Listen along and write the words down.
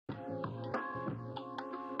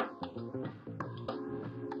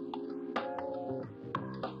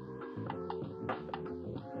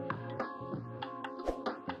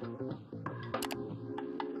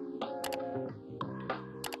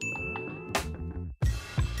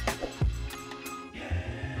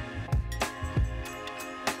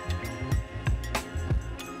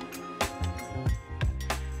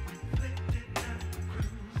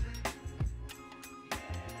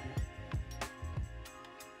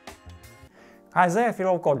Hi there,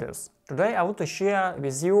 fellow coders! Today I want to share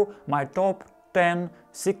with you my top 10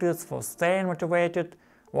 secrets for staying motivated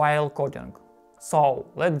while coding. So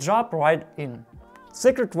let's jump right in.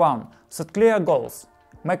 Secret 1. Set clear goals.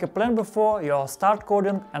 Make a plan before you start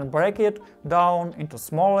coding and break it down into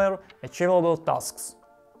smaller, achievable tasks.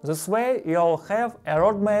 This way you'll have a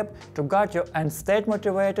roadmap to guide you and stay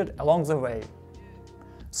motivated along the way.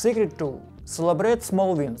 Secret 2. Celebrate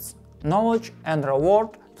small wins. Knowledge and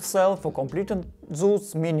reward yourself for completing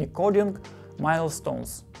those mini coding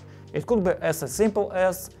milestones. It could be as simple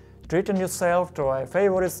as treating yourself to a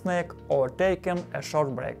favorite snack or taking a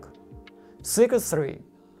short break. Secret 3.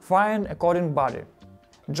 Find a coding buddy.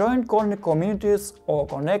 Join coding communities or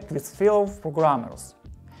connect with fellow programmers.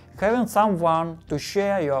 Having someone to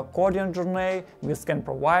share your coding journey with can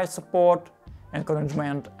provide support,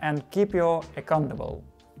 encouragement, and keep you accountable.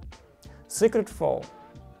 Secret 4.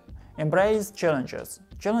 Embrace challenges.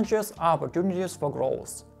 Challenges are opportunities for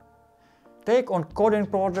growth. Take on coding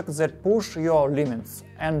projects that push your limits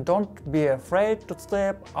and don't be afraid to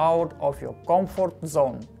step out of your comfort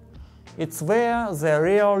zone. It's where the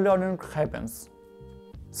real learning happens.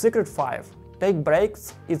 Secret 5. Take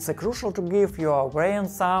breaks. It's crucial to give your brain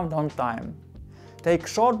some downtime. Take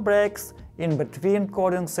short breaks in between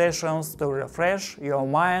coding sessions to refresh your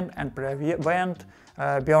mind and prevent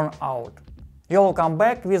burnout. You'll come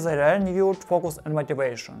back with a renewed focus and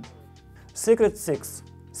motivation. Secret 6.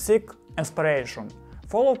 Seek inspiration.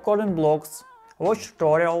 Follow coding blogs, watch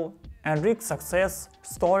tutorials, and read success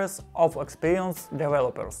stories of experienced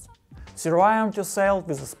developers. Surround yourself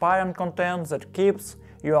with inspiring content that keeps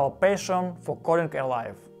your passion for coding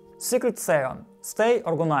alive. Secret 7. Stay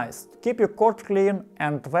organized. Keep your code clean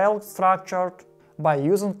and well structured by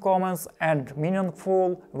using comments and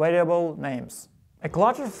meaningful variable names. A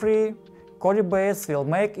clutter-free code base will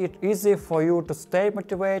make it easy for you to stay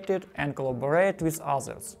motivated and collaborate with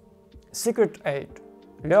others. Secret 8.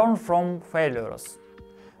 Learn from failures.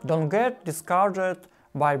 Don't get discouraged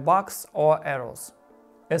by bugs or errors.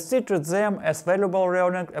 Instead, treat them as valuable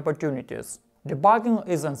learning opportunities. Debugging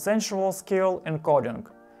is an essential skill in coding,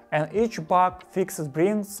 and each bug fix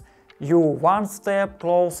brings you one step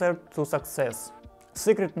closer to success.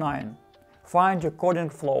 Secret 9. Find your coding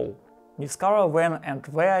flow. Discover when and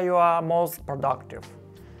where you are most productive.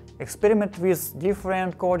 Experiment with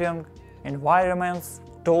different coding environments,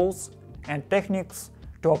 tools, and techniques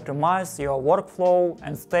to optimize your workflow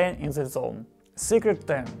and stay in the zone. Secret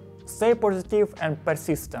 10. Stay positive and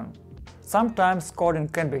persistent. Sometimes coding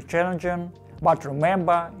can be challenging, but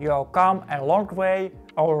remember you have come a long way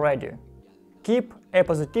already. Keep a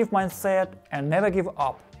positive mindset and never give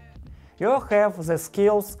up. You have the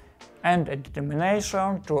skills and a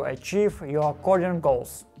determination to achieve your coding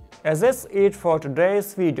goals. And that's it for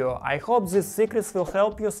today's video. I hope these secrets will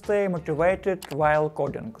help you stay motivated while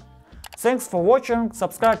coding. Thanks for watching,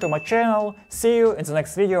 subscribe to my channel, see you in the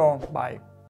next video, bye!